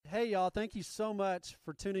Hey, y'all, thank you so much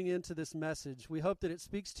for tuning into this message. We hope that it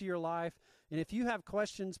speaks to your life. And if you have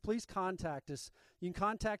questions, please contact us. You can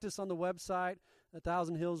contact us on the website at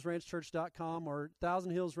thousandhillsranchchurch.com or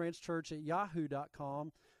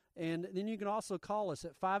thousandhillsranchchurch@yahoo.com. And then you can also call us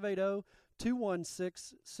at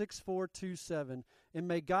 580-216-6427. And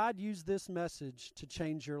may God use this message to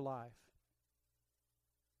change your life.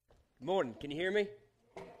 Good morning. Can you hear me?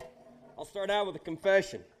 I'll start out with a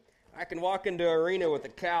confession. I can walk into an arena with a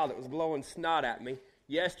cow that was blowing snot at me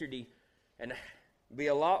yesterday and be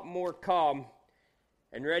a lot more calm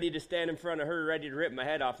and ready to stand in front of her, ready to rip my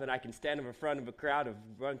head off, than I can stand in front of a crowd of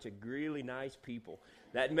a bunch of really nice people.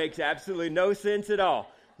 That makes absolutely no sense at all.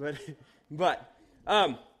 But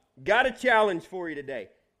got a challenge for you today.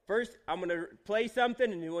 First, I'm going to play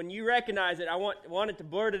something, and when you recognize it, I want it to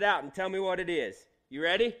blurt it out and tell me what it is. You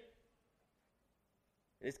ready?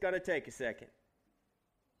 It's going to take a second.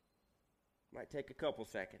 Might take a couple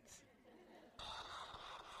seconds.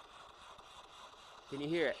 Can you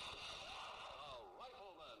hear it?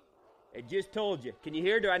 It just told you. Can you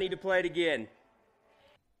hear it? Do I need to play it again?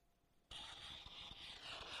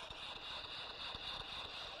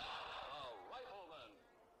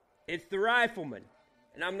 It's the Rifleman,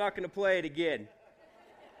 and I'm not going to play it again.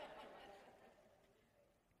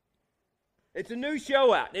 It's a new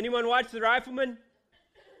show out. Anyone watch the Rifleman?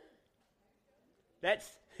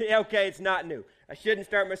 That's okay. It's not new. I shouldn't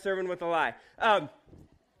start my sermon with a lie. I've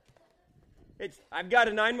got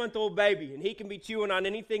a 9-month-old baby, and he can be chewing on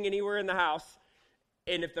anything anywhere in the house.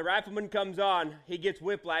 And if the Rifleman comes on, he gets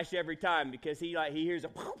whiplash every time because he hears a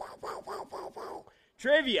pow, pow, pow, pow, pow, pow.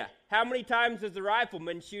 Trivia: how many times does the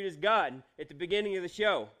Rifleman shoot his gun at the beginning of the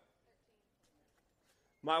show?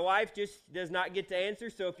 My wife just does not get to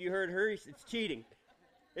answer, so if you heard her, it's cheating.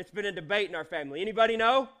 It's been a debate in our family. Anybody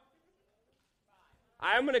know?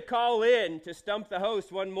 I'm going to call in to stump the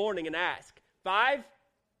host one morning and ask. 5?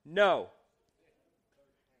 No.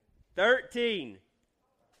 13.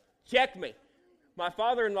 Check me. My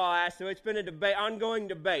father-in-law asked, so it's been a debate, ongoing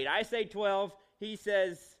debate. I say 12, he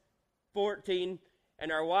says 14,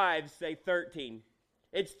 and our wives say 13.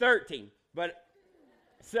 It's 13, but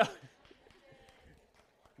so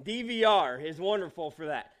DVR is wonderful for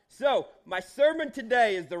that. So my sermon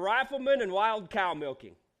today is the Rifleman and wild cow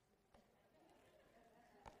milking.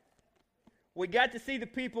 We got to see the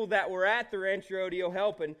people that were at the ranch rodeo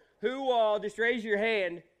helping. Who all, just raise your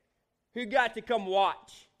hand, who got to come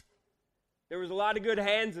watch? There was a lot of good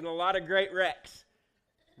hands and a lot of great wrecks.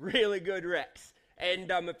 Really good wrecks.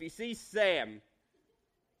 And if you see Sam,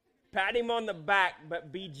 pat him on the back,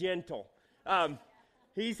 but be gentle.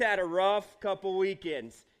 He's had a rough couple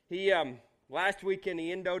weekends. He last weekend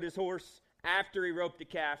he endoed his horse after he roped a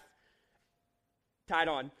calf, tied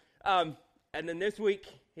on. And then this week,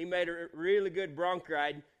 he made a really good bronc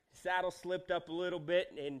ride. Saddle slipped up a little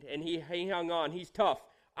bit, and he hung on. He's tough.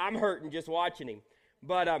 I'm hurting just watching him.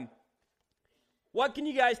 But what can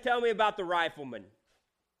you guys tell me about the Rifleman?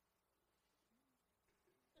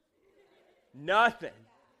 Nothing.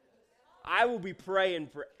 I will be praying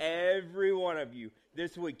for every one of you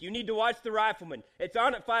this week. You need to watch the Rifleman. It's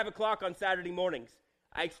on at 5 o'clock on Saturday mornings.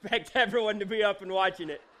 I expect everyone to be up and watching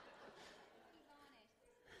it.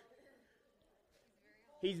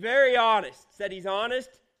 He's very honest. Said he's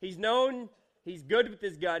honest. He's known. He's good with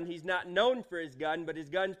his gun. He's not known for his gun, but his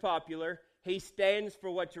gun's popular. He stands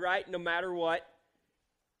for what's right no matter what.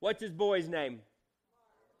 What's his boy's name?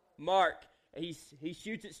 Mark. He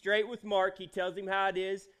shoots it straight with Mark. He tells him how it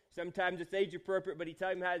is. Sometimes it's age appropriate, but he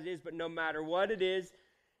tells him how it is. But no matter what it is,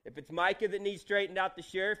 if it's Micah that needs straightened out the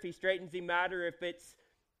sheriff, he straightens him out. Or if it's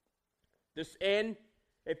this end,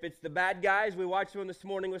 if it's the bad guys, we watched one this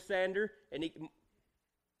morning with Sander, and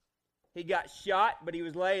he got shot, but he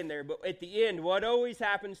was laying there. But at the end, what always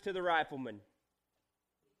happens to the Rifleman?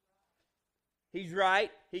 He's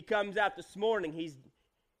right. He comes out this morning. He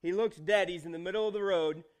looks dead. He's in the middle of the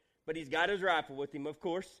road, but he's got his rifle with him, of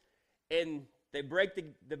course. And they break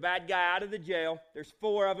the bad guy out of the jail. There's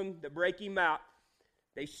 4 of them that break him out.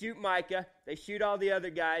 They shoot Micah. They shoot all the other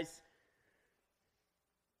guys.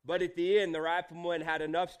 But at the end, the Rifleman had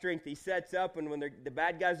enough strength. He sets up, and when the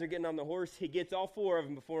bad guys are getting on the horse, he gets all 4 of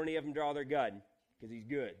them before any of them draw their gun, because he's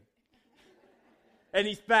good. And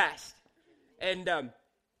he's fast. And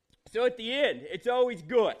so at the end, it's always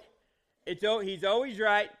good. He's always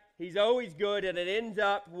right. He's always good, and it ends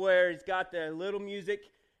up where it's got the little music,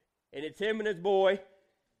 and it's him and his boy,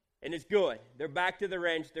 and it's good. They're back to the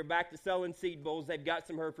ranch. They're back to selling seed bowls. They've got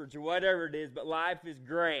some Herefords or whatever it is, but life is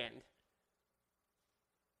grand.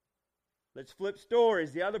 Let's flip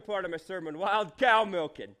stories. The other part of my sermon, wild cow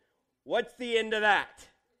milking. What's the end of that?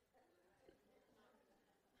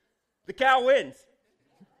 The cow wins.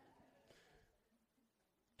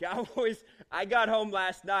 Cowboys, I got home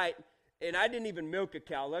last night, and I didn't even milk a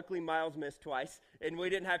cow. Luckily, Miles missed twice, and we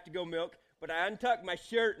didn't have to go milk. But I untucked my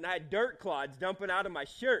shirt, and I had dirt clods dumping out of my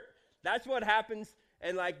shirt. That's what happens.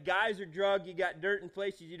 And like guys are drugged, you got dirt in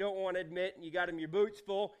places you don't want to admit, and you got your boots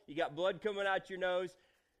full, you got blood coming out your nose.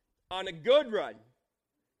 On a good run,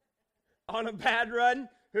 on a bad run,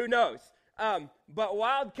 who knows? But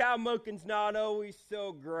wild cow milking's not always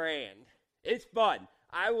so grand. It's fun.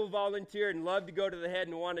 I will volunteer and love to go to the head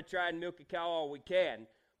and want to try and milk a cow all we can.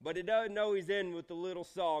 But it doesn't always end with a little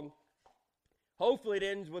song. Hopefully it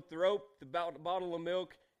ends with the rope, the bottle of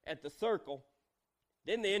milk at the circle.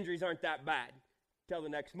 Then the injuries aren't that bad till the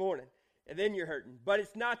next morning. And then you're hurting. But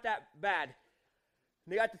it's not that bad.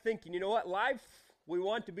 And they got to thinking, you know what? Life, we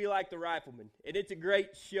want to be like the Rifleman. And it's a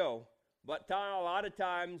great show. But a lot of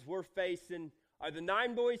times we're facing, are the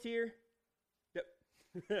 9 boys here?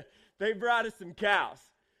 They brought us some cows.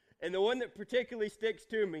 And the one that particularly sticks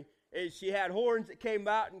to me is she had horns that came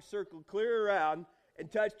out and circled clear around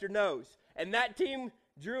and touched her nose. And that team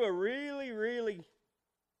drew a really, really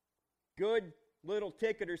good little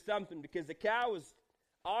ticket or something because the cow was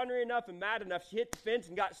ornery enough and mad enough, she hit the fence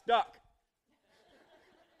and got stuck.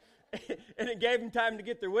 And it gave them time to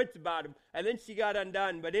get their wits about them. And then she got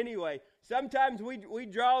undone. But anyway, sometimes we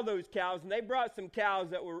draw those cows, and they brought some cows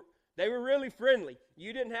that were really friendly.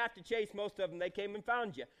 You didn't have to chase most of them. They came and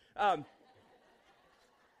found you.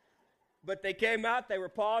 But they came out, they were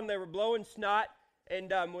pawing, they were blowing snot,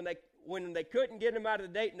 and when they couldn't get them out of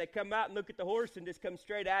the date and they come out and look at the horse and just come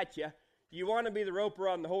straight at you, you want to be the roper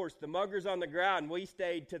on the horse. The mugger's on the ground. We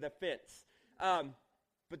stayed to the fence.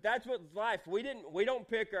 But that's what's life. We don't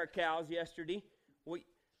pick our cows yesterday,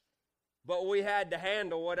 but we had to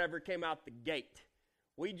handle whatever came out the gate.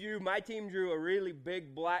 My team drew a really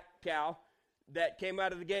big black cow that came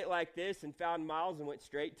out of the gate like this and found Miles and went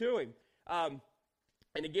straight to him.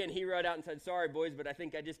 And again, he rode out and said, sorry, boys, but I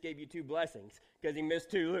think I just gave you 2 blessings because he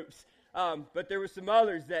missed 2 loops. But there were some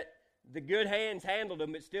others that the good hands handled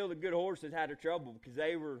them, but still the good horses had their trouble because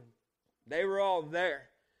they were all there.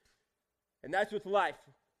 And that's with life.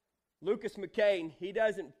 Lucas McCain, he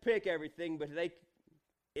doesn't pick everything, but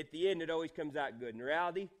at the end, it always comes out good. In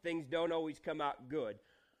reality, things don't always come out good.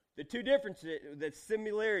 The 2 differences, the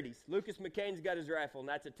similarities, Lucas McCain's got his rifle, and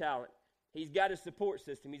that's a talent. He's got a support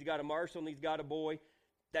system. He's got a marshal, and he's got a boy.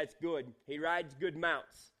 That's good. He rides good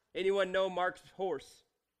mounts. Anyone know Mark's horse?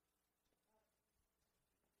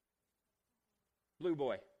 Blue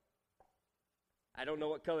Boy. I don't know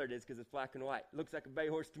what color it is because it's black and white. It looks like a bay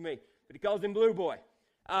horse to me, but he calls him Blue Boy.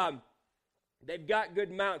 They've got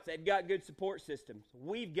good mounts. They've got good support systems.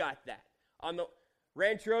 We've got that. On the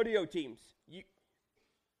ranch rodeo teams,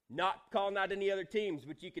 not calling out any other teams,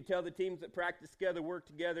 but you could tell the teams that practiced together, worked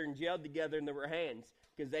together, and gelled together, and there were hands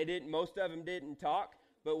because most of them didn't talk,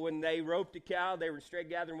 but when they roped a cow, they were straight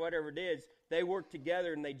gathering, whatever it is, they worked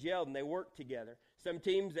together and they gelled and they worked together. Some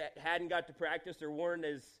teams that hadn't got to practice or weren't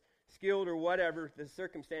as skilled or whatever the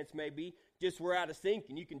circumstance may be, just were out of sync,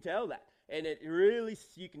 and you can tell that. And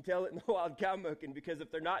you can tell it in the wild cow milking because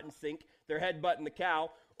if they're not in sync, they're headbutting the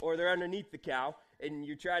cow or they're underneath the cow, and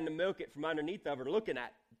you're trying to milk it from underneath of it or looking at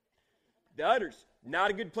it. The udders,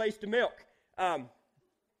 not a good place to milk. But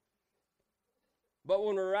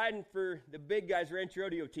when we're riding for the big guys ranch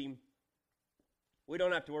rodeo team, we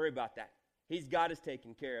don't have to worry about that. He's got us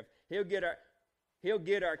taken care of. He'll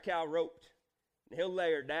get our cow roped, and he'll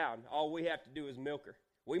lay her down. All we have to do is milk her.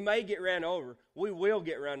 We may get ran over. We will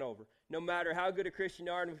get run over. No matter how good a Christian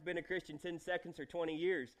you are, and we've been a Christian 10 seconds or 20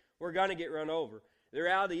 years, we're going to get run over. The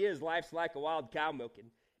reality is life's like a wild cow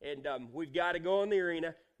milking. And we've got to go in the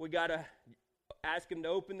arena. We've got to ask them to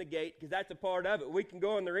open the gate because that's a part of it. We can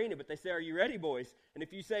go in the arena, but they say, are you ready, boys? And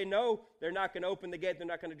if you say no, they're not going to open the gate. They're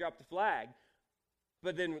not going to drop the flag.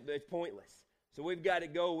 But then it's pointless. So we've got to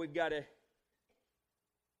go. We've got to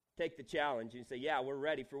take the challenge and say, yeah, we're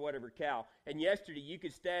ready for whatever cow. And yesterday you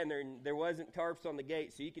could stand there and there wasn't tarps on the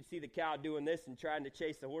gate, so you could see the cow doing this and trying to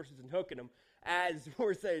chase the horses and hooking them as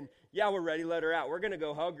we're saying, yeah, we're ready, let her out. We're going to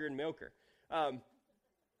go hug her and milk her.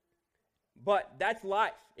 But that's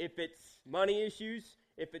life. If it's money issues,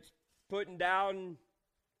 if it's putting down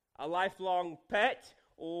a lifelong pet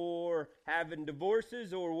or having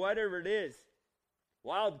divorces or whatever it is,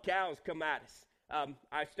 wild cows come at us.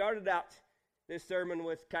 I started out this sermon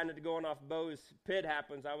with kind of going off Bo's pit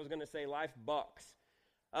happens. I was going to say life bucks.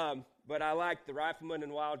 But I like the rifleman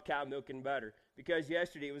and wild cow milking better because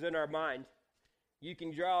yesterday it was in our mind. You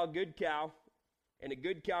can draw a good cow, and a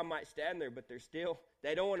good cow might stand there, but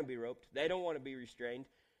they don't want to be roped. They don't want to be restrained.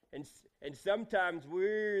 And sometimes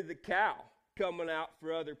we're the cow. coming out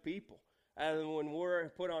for other people. And when we're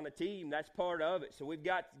put on a team, that's part of it. So we've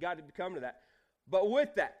got to come to that. But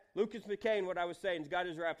with that, Lucas McCain, what I was saying, has got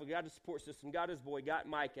his rifle, got his support system, got his boy, got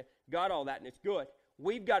Micah, got all that, and it's good.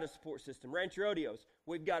 We've got a support system. Ranch Rodeos,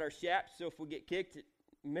 we've got our shaps, so if we get kicked, it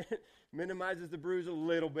minimizes the bruise a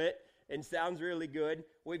little bit and sounds really good.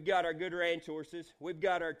 We've got our good ranch horses. We've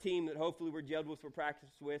got our team that hopefully we're gelled with, we're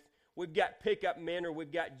practiced with. We've got pickup men, or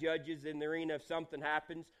we've got judges in the arena if something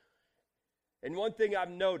happens. And one thing I've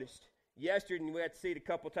noticed, yesterday, and we had to see it a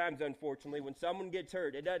couple times, unfortunately, when someone gets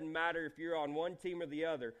hurt, it doesn't matter if you're on one team or the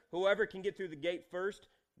other. Whoever can get through the gate first,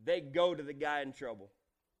 they go to the guy in trouble.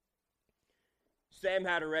 Sam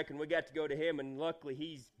had a wreck, and we got to go to him, and luckily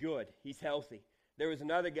he's good. He's healthy. There was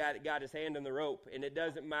another guy that got his hand on the rope, and it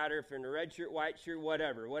doesn't matter if you're in a red shirt, white shirt,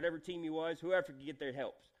 whatever team he was, whoever could get there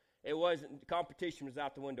helps. It wasn't, competition was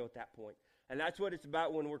out the window at that point. And that's what it's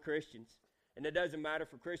about when we're Christians. And it doesn't matter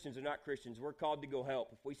if we're Christians or not Christians. We're called to go help.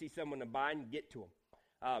 If we see someone in a bind, get to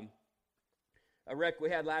them. A wreck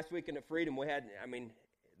we had last weekend at Freedom,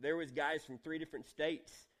 there was guys from 3 different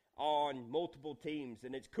states on multiple teams,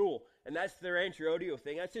 and it's cool. And that's the ranch rodeo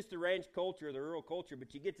thing. That's just the ranch culture, the rural culture,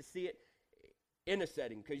 but you get to see it in a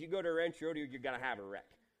setting, because you go to a ranch rodeo, you're going to have a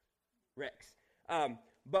wrecks.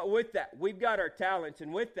 But with that, we've got our talents,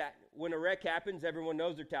 and with that, when a wreck happens, everyone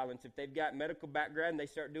knows their talents. If they've got medical background, they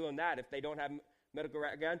start doing that. If they don't have medical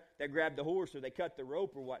background, they grab the horse or they cut the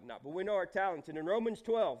rope or whatnot. But we know our talents, and in Romans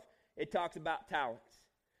 12, it talks about talents.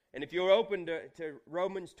 And if you're open to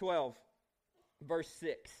Romans 12, verse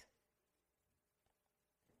 6.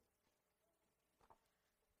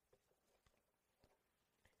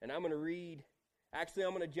 And I'm going to read, actually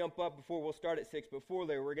I'm going to jump up before we'll start at 6. Before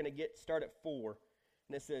there, we're going to start at 4.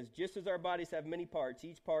 And it says, just as our bodies have many parts,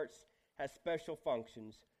 each part has special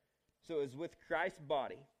functions. So as with Christ's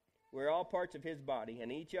body, we're all parts of his body,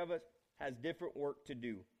 and each of us has different work to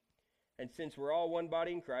do. And since we're all one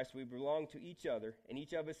body in Christ, we belong to each other, and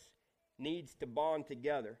each of us needs to bond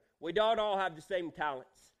together. We don't all have the same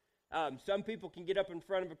talents. Some people can get up in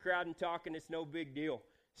front of a crowd and talk, and it's no big deal.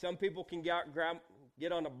 Some people can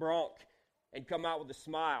get on a bronc and come out with a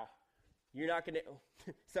smile. You're not going to.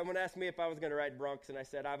 Someone asked me if I was going to ride broncs, and I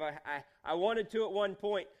said I wanted to at one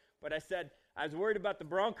point, but I said I was worried about the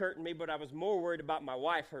bronc hurting me, but I was more worried about my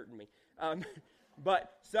wife hurting me.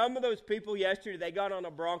 But some of those people yesterday, they got on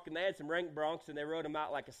a bronc, and they had some rank broncs, and they rode them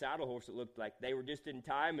out like a saddle horse. It looked like they were just in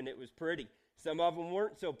time, and it was pretty. Some of them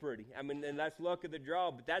weren't so pretty. And that's luck of the draw,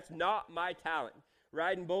 but that's not my talent.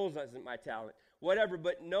 Riding bulls isn't my talent. Whatever,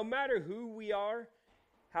 but no matter who we are,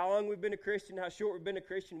 how long we've been a Christian, how short we've been a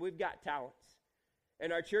Christian, we've got talents.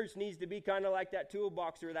 And our church needs to be kind of like that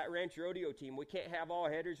toolbox or that ranch rodeo team. We can't have all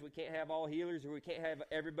headers, we can't have all healers, or we can't have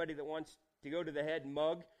everybody that wants to go to the head and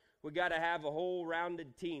mug. We got to have a whole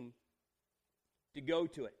rounded team to go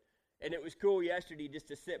to it. And it was cool yesterday just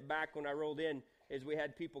to sit back when I rolled in, as we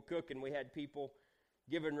had people cooking, we had people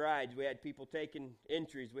giving rides, we had people taking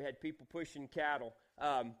entries, we had people pushing cattle.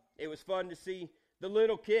 It was fun to see the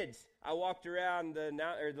little kids. I walked around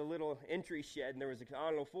the little entry shed, and there was,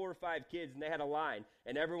 4 or 5 kids, and they had a line.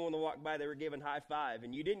 And everyone that walked by, they were giving high five.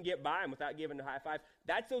 And you didn't get by them without giving a high five.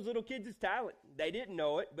 That's those little kids' talent. They didn't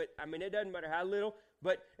know it, but, it doesn't matter how little.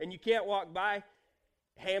 And you can't walk by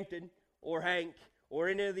Hampton or Hank or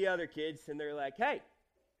any of the other kids, and they're like, hey,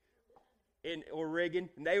 or Reagan.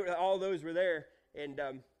 And all those were there, and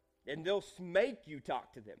they'll make you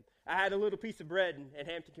talk to them. I had a little piece of bread, and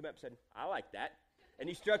Hampton came up and said, I like that. And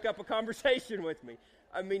he struck up a conversation with me.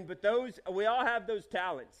 But we all have those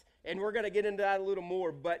talents. And we're going to get into that a little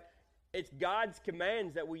more. But it's God's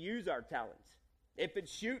commands that we use our talents. If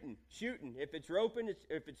it's shooting. If it's roping,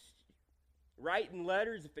 if it's writing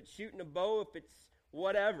letters, if it's shooting a bow, if it's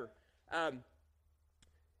whatever.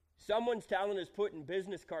 Someone's talent is putting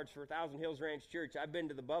business cards for Thousand Hills Ranch Church. I've been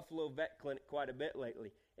to the Buffalo Vet Clinic quite a bit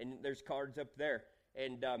lately. And there's cards up there.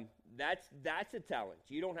 And that's a talent.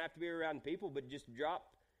 You don't have to be around people, but just drop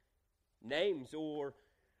names. Or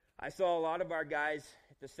I saw a lot of our guys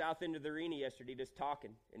at the south end of the arena yesterday just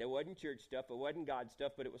talking. And it wasn't church stuff, it wasn't God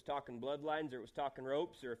stuff, but it was talking bloodlines, or it was talking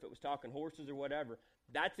ropes, or if it was talking horses or whatever.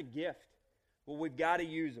 That's a gift. Well, we've got to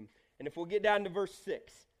use them. And if we'll get down to verse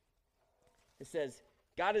 6, it says,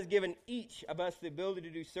 God has given each of us the ability to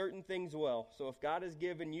do certain things well. So if God has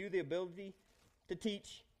given you the ability to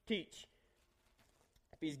teach, teach.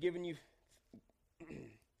 If he's given you,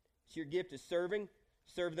 if your gift is serving,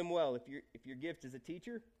 serve them well. If your gift is a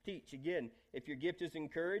teacher, teach. Again, if your gift is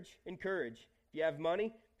encourage, encourage. If you have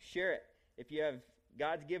money, share it. If you have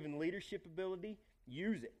God's given leadership ability,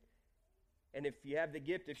 use it. And if you have the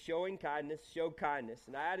gift of showing kindness, show kindness.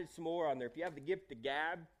 And I added some more on there. If you have the gift to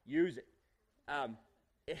gab, use it.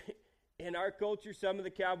 In our culture, some of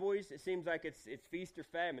the cowboys, it seems like it's feast or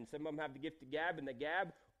famine. Some of them have the gift of gab, and they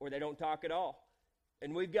gab, or they don't talk at all.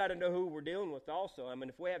 And we've got to know who we're dealing with also. I mean,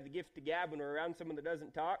 if we have the gift of gab and we're around someone that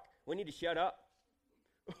doesn't talk, we need to shut up.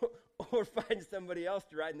 Or find somebody else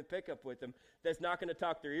to ride in the pickup with them that's not going to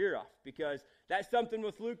talk their ear off. Because that's something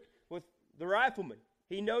with Luke, with the rifleman.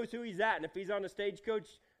 He knows who he's at. And if he's on a stagecoach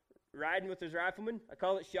riding with his rifleman, I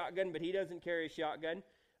call it shotgun, but he doesn't carry a shotgun.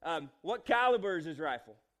 What caliber is his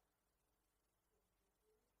rifle?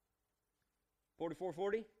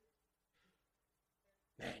 44-40?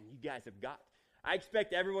 Man, you guys have got. I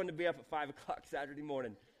expect everyone to be up at 5 o'clock Saturday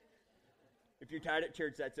morning. If you're tired at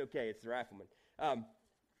church, that's okay. It's the rifleman.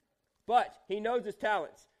 But he knows his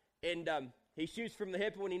talents. And he shoots from the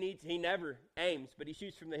hip when he needs. He never aims, but he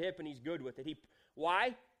shoots from the hip and he's good with it.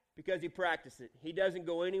 Why? Because he practiced it. He doesn't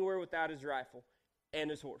go anywhere without his rifle and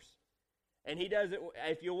his horse. And he doesn't,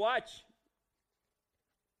 if you watch,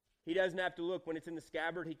 he doesn't have to look when it's in the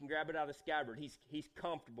scabbard. He can grab it out of the scabbard. He's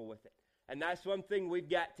comfortable with it. And that's one thing we've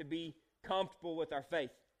got to be comfortable with our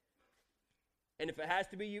faith. And if it has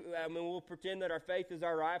to be, we'll pretend that our faith is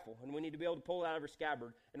our rifle, and we need to be able to pull it out of our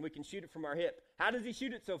scabbard, and we can shoot it from our hip. How does he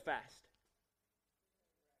shoot it so fast?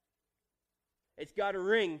 It's got a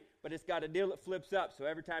ring, but it's got a deal that flips up, so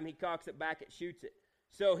every time he cocks it back, it shoots it.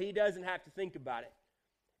 So he doesn't have to think about it.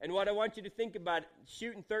 And what I want you to think about,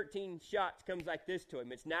 shooting 13 shots comes like this to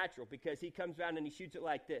him. It's natural because he comes around and he shoots it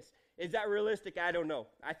like this. Is that realistic? I don't know.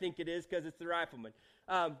 I think it is because it's the rifleman.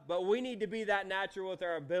 But we need to be that natural with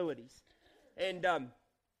our abilities. And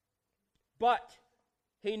but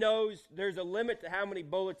he knows there's a limit to how many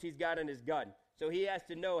bullets he's got in his gun. So he has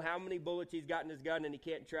to know how many bullets he's got in his gun, and he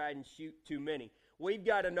can't try and shoot too many. We've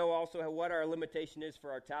got to know also what our limitation is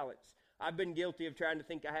for our talents. I've been guilty of trying to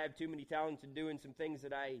think I have too many talents and doing some things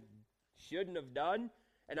that I shouldn't have done,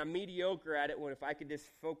 and I'm mediocre at it when if I could just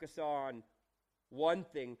focus on one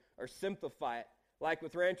thing or simplify it, like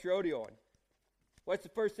with ranch rodeoing. What's the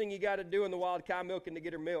first thing you got to do in the wild cow milking to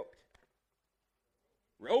get her milked?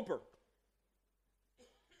 Roper.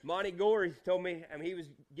 Monty Gorey told me, he was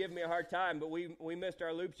giving me a hard time, but we missed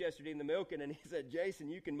our loops yesterday in the milking, and he said,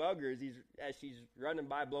 Jason, you can mug her as she's running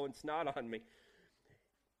by blowing snot on me.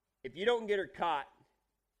 If you don't get her caught,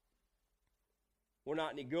 we're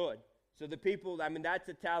not any good. So the people, that's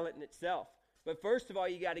a talent in itself. But first of all,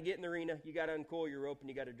 you got to get in the arena, you got to uncoil your rope, and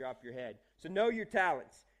you got to drop your head. So know your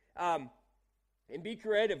talents. And be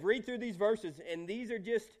creative. Read through these verses, and these are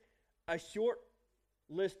just a short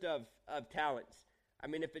list of talents.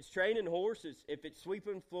 If it's training horses, if it's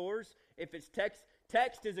sweeping floors, if it's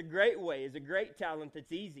text is a great way, is a great talent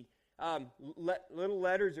that's easy. Little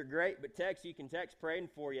letters are great, but text, you can text praying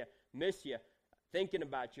for you, miss you, thinking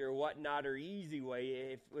about you or whatnot, or easy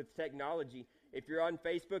way with technology. If you're on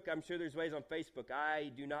Facebook, I'm sure there's ways on Facebook.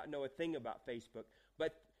 I do not know a thing about Facebook.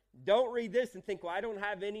 But don't read this and think, well, I don't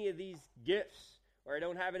have any of these gifts or I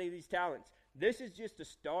don't have any of these talents. This is just a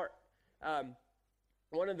start.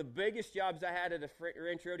 One of the biggest jobs I had at a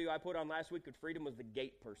ranch rodeo I put on last week with Freedom was the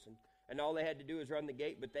gate person. And all they had to do was run the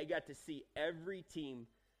gate, but they got to see every team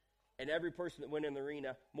and every person that went in the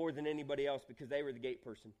arena more than anybody else because they were the gate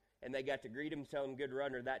person. And they got to greet them, tell them good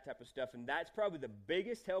runner, that type of stuff. And that's probably the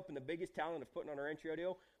biggest help and the biggest talent of putting on a ranch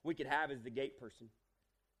rodeo we could have is the gate person.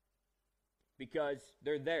 Because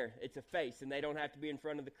they're there. It's a face, and they don't have to be in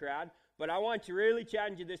front of the crowd. But I want to really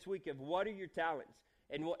challenge you this week of what are your talents?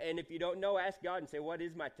 And if you don't know, ask God and say, what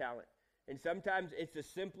is my talent? And sometimes it's the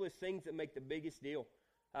simplest things that make the biggest deal.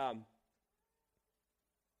 But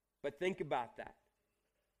think about that.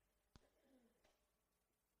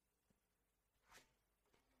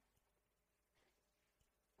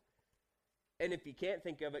 And if you can't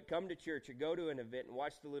think of it, come to church or go to an event and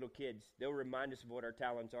watch the little kids. They'll remind us of what our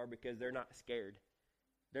talents are because they're not scared.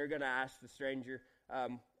 They're going to ask the stranger. I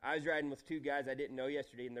was riding with two guys I didn't know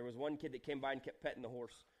yesterday, and there was one kid that came by and kept petting the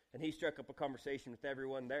horse. And he struck up a conversation with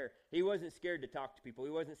everyone there. He wasn't scared to talk to people.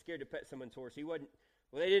 He wasn't scared to pet someone's horse.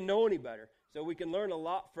 They didn't know any better. So we can learn a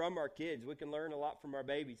lot from our kids. We can learn a lot from our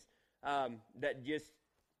babies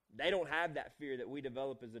they don't have that fear that we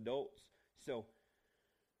develop as adults. So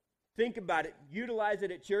think about it. Utilize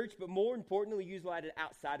it at church, but more importantly, utilize it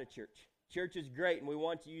outside of church. Church is great, and we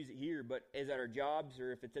want to use it here, but is it our jobs,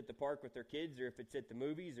 or if it's at the park with our kids, or if it's at the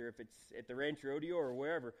movies, or if it's at the ranch rodeo, or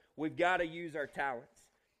wherever, we've got to use our talents.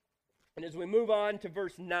 And as we move on to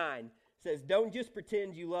verse 9, it says, don't just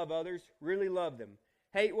pretend you love others, really love them.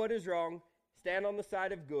 Hate what is wrong, stand on the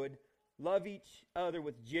side of good, love each other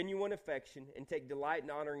with genuine affection, and take delight in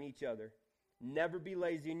honoring each other. Never be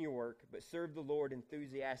lazy in your work, but serve the Lord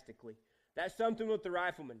enthusiastically. That's something with the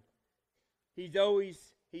rifleman. He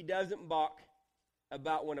doesn't balk.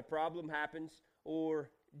 about when a problem happens, or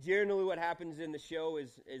generally what happens in the show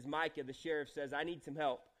is Micah, the sheriff, says, I need some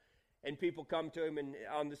help. And people come to him, and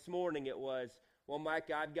on this morning it was, well,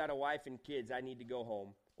 Micah, I've got a wife and kids. I need to go home.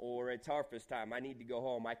 Or it's harvest time. I need to go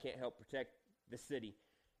home. I can't help protect the city.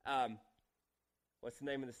 What's the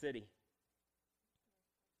name of the city?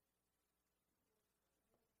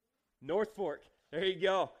 North Fork. There you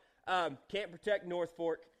go. Can't protect North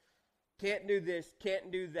Fork. Can't do this.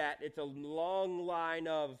 Can't do that. It's a long line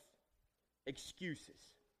of excuses.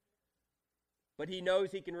 But he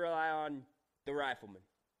knows he can rely on the rifleman.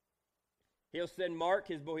 He'll send Mark,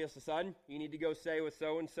 his boy, he'll say, son, you need to go stay with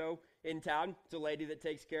so-and-so in town. It's a lady that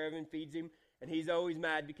takes care of him, feeds him. And he's always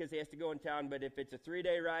mad because he has to go in town. But if it's a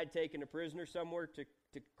 3-day ride taking a prisoner somewhere to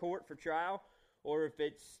court for trial, or if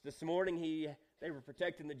it's this morning they were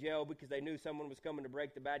protecting the jail because they knew someone was coming to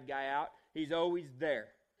break the bad guy out, he's always there.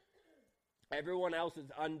 Everyone else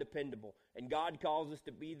is undependable. And God calls us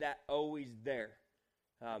to be that always there.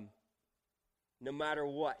 No matter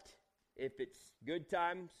what. If it's good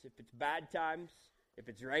times, if it's bad times, if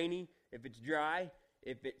it's rainy, if it's dry,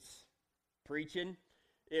 if it's preaching,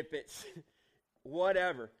 if it's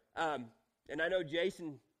whatever. And I know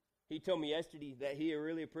Jason, he told me yesterday that he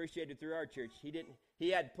really appreciated through our church. He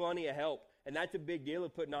had plenty of help. And that's a big deal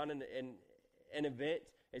of putting on an event,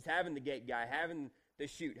 is having the gate guy, having the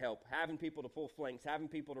shoot help, having people to pull flanks, having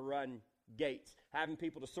people to run gates, having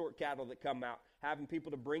people to sort cattle that come out, having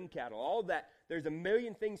people to bring cattle, all that. There's a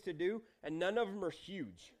million things to do, and none of them are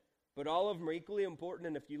huge, but all of them are equally important.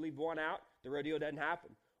 And if you leave one out, the rodeo doesn't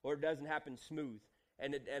happen, or it doesn't happen smooth.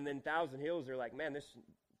 And then Thousand Hills are like, man,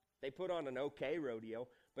 they put on an okay rodeo.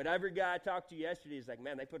 But every guy I talked to yesterday is like,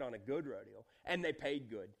 man, they put on a good rodeo, and they paid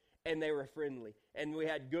good, and they were friendly, and we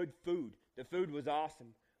had good food. The food was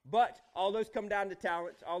awesome. But all those come down to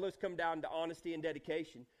talents. All those come down to honesty and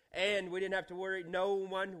dedication. And we didn't have to worry. No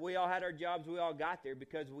one, we all had our jobs. We all got there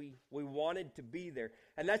because we wanted to be there.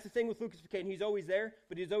 And that's the thing with Lucas McCain. He's always there,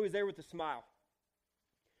 but he's always there with a smile.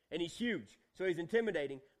 And he's huge, so he's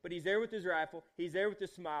intimidating. But he's there with his rifle. He's there with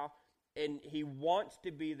his smile. And he wants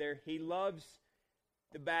to be there. He loves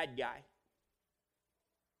the bad guy.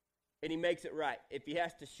 And he makes it right. If he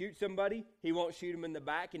has to shoot somebody, he won't shoot him in the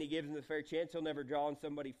back, and he gives him the fair chance. He'll never draw on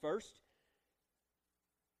somebody first.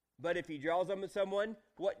 But if he draws on someone,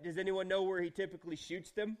 what does anyone know where he typically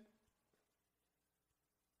shoots them?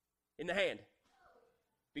 In the hand.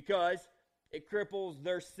 Because it cripples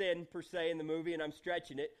their sin, per se, in the movie, and I'm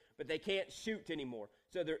stretching it, but they can't shoot anymore.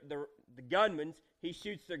 So the gunman's, he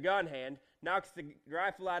shoots their gun hand, knocks the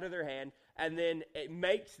rifle out of their hand, and then it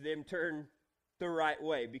makes them turn the right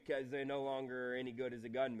way because they no longer are any good as a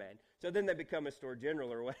gunman. So then they become a store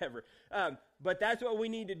general or whatever. But that's what we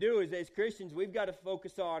need to do is, as Christians, we've got to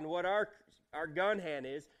focus on what our gun hand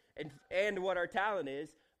is and what our talent is.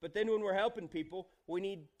 But then when we're helping people, we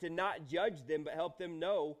need to not judge them, but help them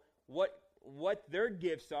know what their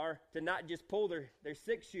gifts are, to not just pull their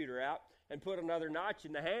 6-shooter out and put another notch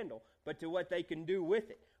in the handle, but to what they can do with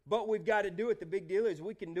it. But we've got to do it. The big deal is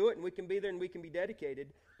we can do it, and we can be there, and we can be dedicated.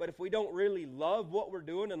 But if we don't really love what we're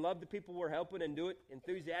doing and love the people we're helping and do it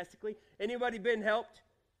enthusiastically, anybody been helped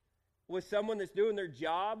with someone that's doing their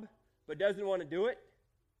job but doesn't want to do it?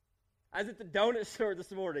 I was at the donut store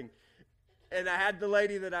this morning, and I had the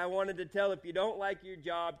lady that I wanted to tell, if you don't like your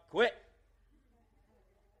job, quit.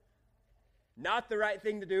 Not the right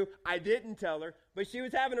thing to do. I didn't tell her, but she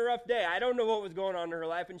was having a rough day. I don't know what was going on in her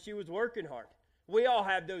life, and she was working hard. We all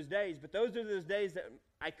have those days, but those are those days that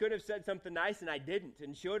I could have said something nice and I didn't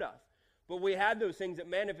and should have. But we have those things that,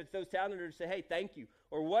 man, if it's those talented to say, hey, thank you,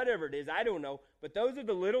 or whatever it is, I don't know. But those are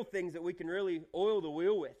the little things that we can really oil the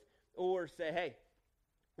wheel with, or say, hey,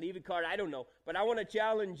 leave a card, I don't know. But I want to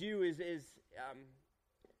challenge you is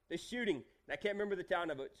the shooting. And I can't remember the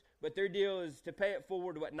town of it, but their deal is to pay it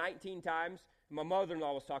forward, 19 times. My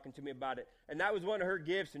mother-in-law was talking to me about it. And that was one of her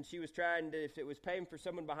gifts, and she was trying to, if it was paying for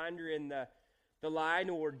someone behind her in the line,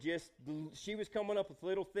 or just, she was coming up with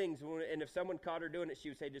little things, and if someone caught her doing it, she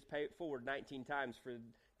would say, just pay it forward 19 times for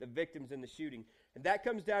the victims in the shooting. And that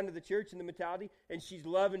comes down to the church and the mentality, and she's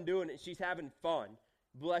loving doing it. She's having fun,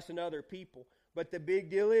 blessing other people. But the big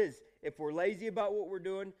deal is, if we're lazy about what we're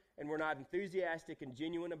doing, and we're not enthusiastic and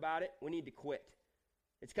genuine about it, we need to quit.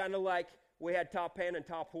 It's kind of like we had Top Hand and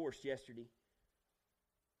Top Horse yesterday.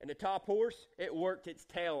 And the Top Horse, it worked its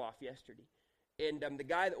tail off yesterday. And the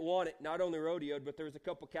guy that won it not only rodeoed, but there was a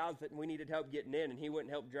couple cows that we needed help getting in, and he went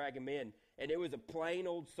and helped drag them in. And it was a plain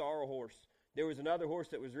old sorrel horse. There was another horse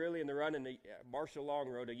that was really in the run in the Marshall Long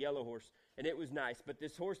rode, a yellow horse, and it was nice. But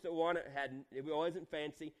this horse that won it, it wasn't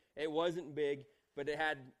fancy, it wasn't big, but it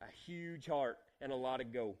had a huge heart and a lot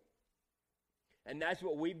of go. And that's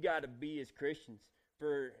what we've got to be as Christians.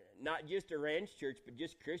 For not just a ranch church, but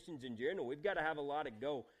just Christians in general. We've got to have a lot of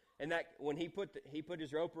go. And that when he put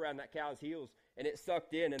his rope around that cow's heels, and it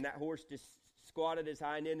sucked in, and that horse just squatted his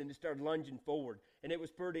hind end and just started lunging forward. And it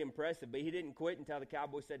was pretty impressive. But he didn't quit until the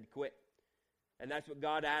cowboy said to quit. And that's what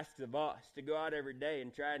God asks of us, to go out every day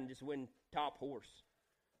and try and just win top horse.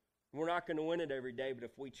 We're not going to win it every day, but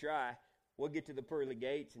if we try, we'll get to the pearly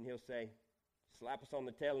gates, and he'll say, slap us on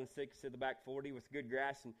the tail and stick us to the back 40 with good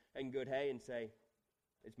grass and good hay and say,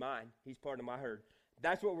 it's mine. He's part of my herd.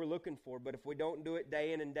 That's what we're looking for, but if we don't do it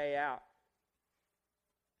day in and day out,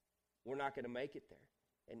 we're not going to make it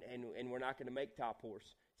there, and we're not going to make top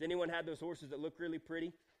horse. Has anyone had those horses that look really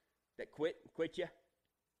pretty, that quit you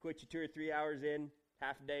 2 or 3 hours in,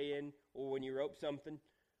 half a day in, or when you rope something?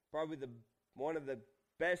 Probably one of the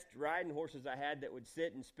best riding horses I had that would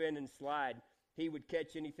sit and spin and slide. He would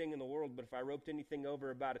catch anything in the world, but if I roped anything over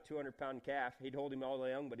about a 200-pound calf, he'd hold him all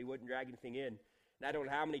day long, but he wouldn't drag anything in. And I don't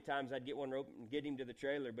know how many times I'd get one rope and get him to the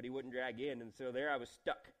trailer, but he wouldn't drag in, and so there I was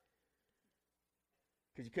stuck.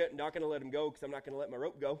 Because not going to let him go, because I'm not going to let my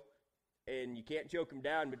rope go. And you can't choke him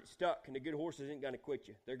down, but it's stuck, and the good horse isn't going to quit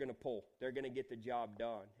you. They're going to pull. They're going to get the job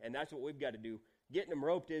done. And that's what we've got to do. Getting them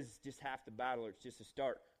roped is just half the battle, or it's just a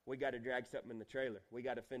start. We got to drag something in the trailer. We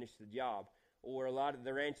got to finish the job. Or a lot of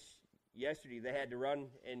the ranch yesterday, they had to run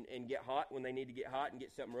and get hot when they need to get hot and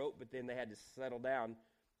get something roped, but then they had to settle down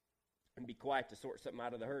and be quiet to sort something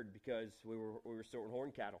out of the herd because we were sorting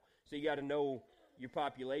horn cattle. So you got to know your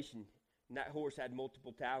population. And that horse had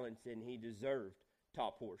multiple talents, and he deserved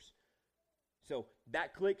top horse. So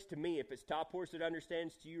that clicks to me. If it's top horse that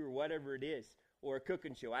understands to you or whatever it is, or a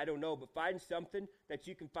cooking show, I don't know. But find something that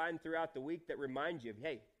you can find throughout the week that reminds you of,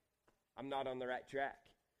 hey, I'm not on the right track.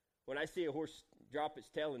 When I see a horse drop its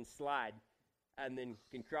tail and slide and then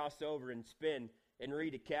can cross over and spin and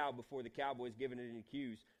read a cow before the cowboy's giving it any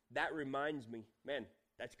cues, that reminds me, man,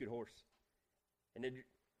 that's a good horse. And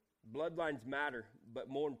bloodlines matter, but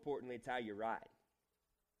more importantly, it's how you ride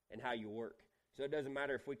and how you work. So it doesn't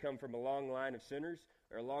matter if we come from a long line of sinners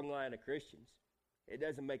or a long line of Christians. It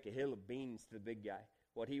doesn't make a hill of beans to the big guy.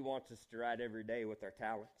 What he wants us to ride every day with our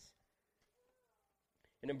talents.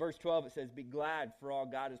 And in verse 12 it says, be glad for all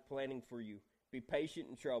God is planning for you. Be patient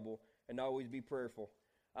in trouble and always be prayerful.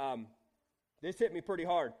 This hit me pretty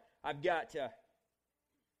hard. I've got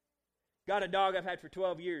a dog I've had for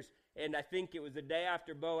 12 years. And I think it was the day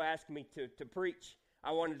after Bo asked me to preach.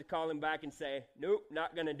 I wanted to call him back and say, nope,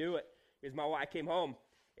 not going to do it. Because my wife came home,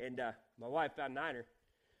 and my wife found Niner.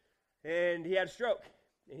 And he had a stroke.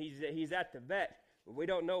 And he's at the vet. But we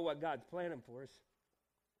don't know what God's planning for us.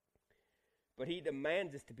 But he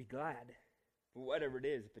demands us to be glad for whatever it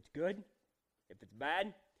is. If it's good, if it's bad.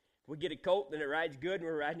 If we get a colt and it rides good and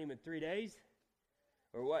we're riding him in 3 days,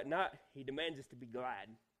 or whatnot, he demands us to be glad.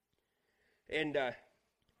 And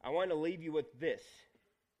I want to leave you with this.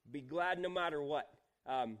 Be glad no matter what.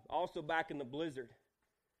 Also back in the blizzard,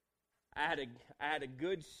 I had a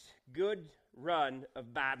good run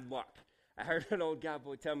of bad luck. I heard an old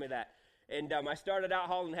cowboy tell me that. And I started out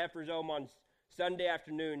hauling heifers home on Sunday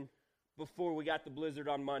afternoon before we got the blizzard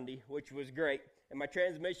on Monday, which was great. And my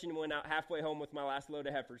transmission went out halfway home with my last load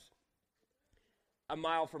of heifers, a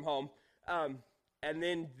mile from home. And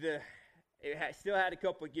then still had a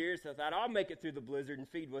couple of gears, so I thought I'll make it through the blizzard and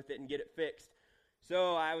feed with it and get it fixed.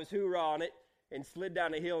 So I was hoorah on it and slid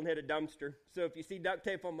down a hill and hit a dumpster. So if you see duct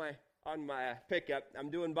tape on my pickup, I'm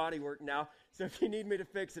doing body work now. So if you need me to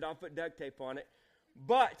fix it, I'll put duct tape on it.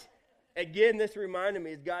 But again, this reminded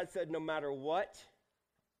me, as God said, no matter what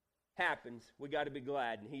happens, we got to be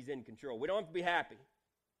glad, and He's in control. We don't have to be happy,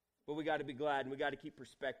 but we got to be glad, and we got to keep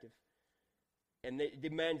perspective. And it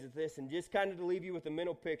demands of this, and just kind of to leave you with a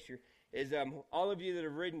mental picture, is all of you that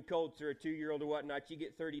have ridden colts or a 2-year-old or whatnot, you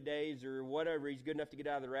get 30 days or whatever, he's good enough to get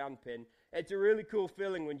out of the round pen. It's a really cool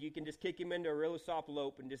feeling when you can just kick him into a really soft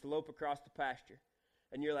lope and just lope across the pasture.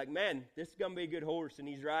 And you're like, man, this is going to be a good horse, and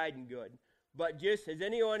he's riding good. But just, has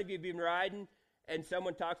any one of you been riding and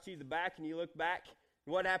someone talks to you in the back and you look back?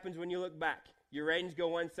 What happens when you look back? Your reins go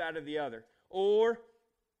one side or the other. Or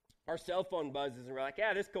our cell phone buzzes and we're like,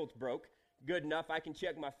 this colt's broke. Good enough, I can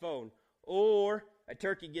check my phone. Or a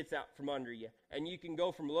turkey gets out from under you, and you can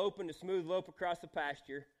go from loping to smooth lope across the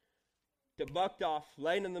pasture to bucked off,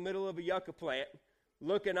 laying in the middle of a yucca plant,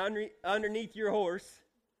 looking underneath your horse,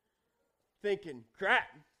 thinking, crap,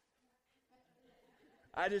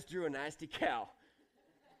 I just drew a nasty cow.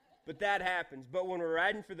 But that happens. But when we're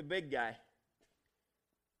riding for the big guy,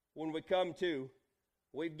 when we come to,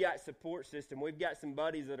 we've got support system. We've got some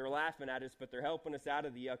buddies that are laughing at us, but they're helping us out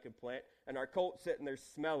of the yucca plant, and our colt's sitting there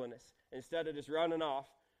smelling us. Instead of just running off,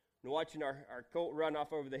 and watching our colt run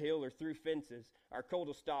off over the hill or through fences, our colt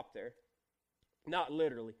will stop there. Not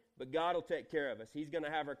literally, but God will take care of us. He's going to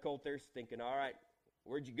have our colt there thinking, all right,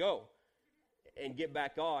 where'd you go? And get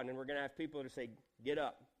back on, and we're going to have people to say, get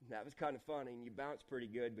up. That was kind of funny, and you bounced pretty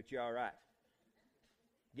good, but you're all right.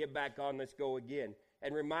 Get back on, let's go again.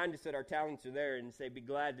 And remind us that our talents are there, and say, be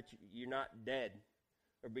glad that you're not dead,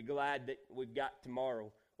 or be glad that we've got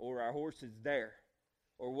tomorrow, or our horse is there,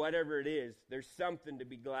 or whatever it is. There's something to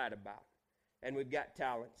be glad about, and we've got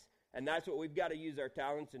talents. And that's what we've got to use our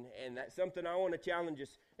talents, and that's something I want to challenge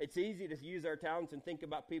us. It's easy to use our talents and think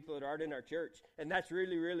about people that aren't in our church, and that's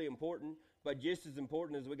really, really important. But just as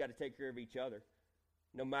important is we got to take care of each other,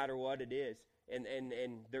 no matter what it is. And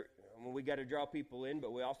we got to draw people in,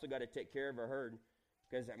 but we also got to take care of our herd.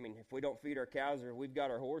 Because, I mean, if we don't feed our cows, or we've got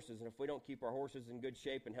our horses, and if we don't keep our horses in good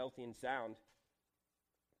shape and healthy and sound,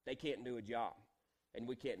 they can't do a job, and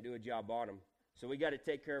we can't do a job on them. So we got to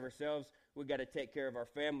take care of ourselves. We got to take care of our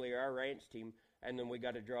family or our ranch team, and then we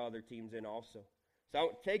got to draw other teams in also.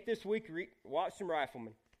 So take this week, watch some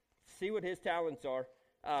Rifleman, see what his talents are.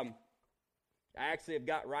 I actually have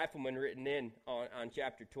got Rifleman written in on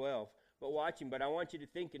chapter 12, but watch him. But I want you to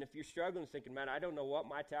think, and if you're struggling, thinking, man, I don't know what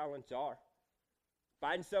my talents are.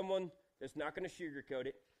 Find someone that's not going to sugarcoat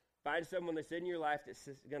it. Find someone that's in your life that's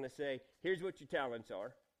going to say, here's what your talents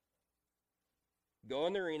are. Go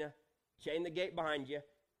in the arena, chain the gate behind you,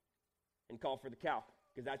 and call for the cow,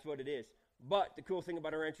 because that's what it is. But the cool thing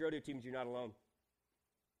about our ranch rodeo team is you're not alone.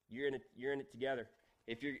 You're in it together.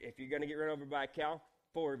 If you're going to get run over by a cow,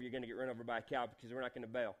 4 of you are going to get run over by a cow, because we're not going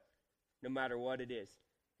to bail, no matter what it is.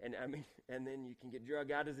 And I mean, and then you can get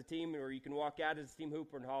drug out as a team, or you can walk out as a team,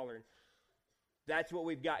 hooper and hollering. That's what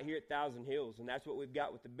we've got here at Thousand Hills, and that's what we've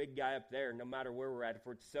got with the big guy up there. No matter where we're at, if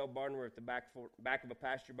we're at the cell barn, we're at the back of a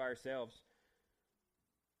pasture by ourselves.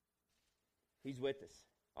 He's with us.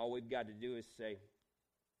 All we've got to do is say,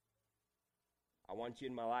 I want you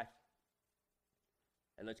in my life,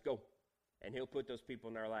 and let's go. And he'll put those people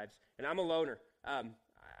in our lives. And I'm a loner. I'm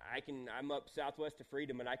up southwest of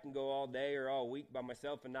Freedom, and I can go all day or all week by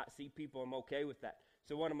myself and not see people. I'm okay with that.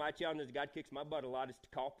 So one of my challenges, God kicks my butt a lot, is to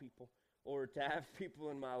call people or to have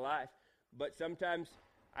people in my life. But sometimes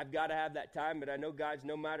I've got to have that time. But I know God's,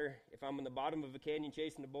 no matter if I'm in the bottom of a canyon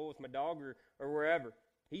chasing a bull with my dog or wherever,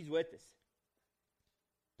 he's with us.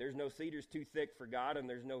 There's no cedars too thick for God, and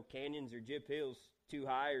there's no canyons or jip hills too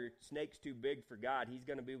high or snakes too big for God. He's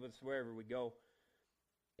going to be with us wherever we go,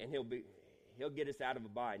 and he'll get us out of a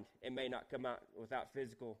bind. It may not come out without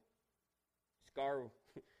physical scar,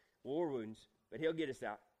 war wounds, but he'll get us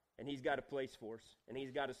out, and he's got a place for us, and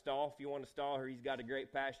he's got a stall if you want to stall, or he's got a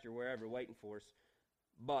great pasture wherever waiting for us.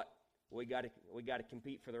 But we got to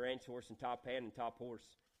compete for the ranch horse and top hand and top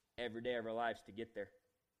horse every day of our lives to get there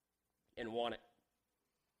and want it.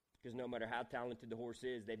 Because no matter how talented the horse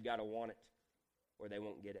is, they've got to want it, or they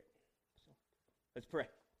won't get it. So let's pray.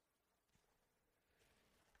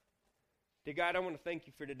 Dear God, I want to thank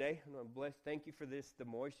you for today. I want to thank you for this, the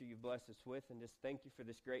moisture you've blessed us with, and just thank you for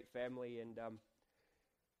this great family. And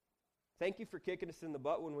thank you for kicking us in the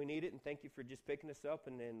butt when we need it, and thank you for just picking us up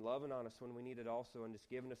and loving on us when we need it also, and just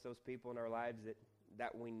giving us those people in our lives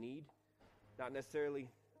that we need. Not necessarily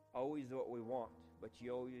always what we want, but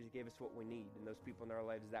you always give us what we need, and those people in our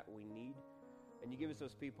lives that we need. And you give us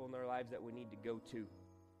those people in our lives that we need to go to.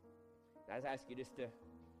 And I ask you just to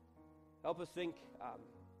help us think,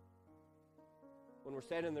 when we're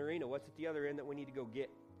standing in the arena, what's at the other end that we need to go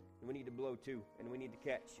get, and we need to blow to, and we need to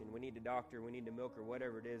catch, and we need to doctor, and we need to milk, or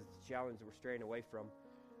whatever it is, it's a challenge that we're straying away from,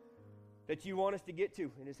 that you want us to get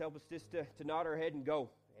to. And just help us just to nod our head and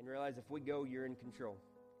go, and realize if we go, you're in control.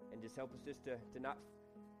 And just help us just to not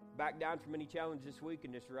back down from any challenge this week,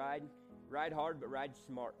 and just ride hard, but ride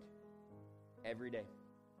smart every day.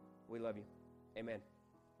 We love you. Amen.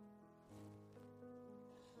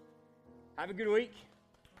 Have a good week.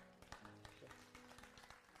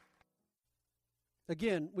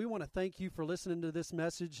 Again, we want to thank you for listening to this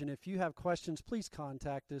message, and if you have questions, please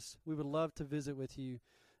contact us. We would love to visit with you.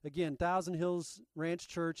 Again, Thousand Hills Ranch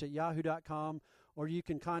Church at yahoo.com, or you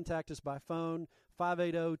can contact us by phone,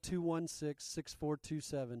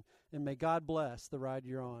 580-216-6427. And may God bless the ride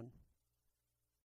you're on.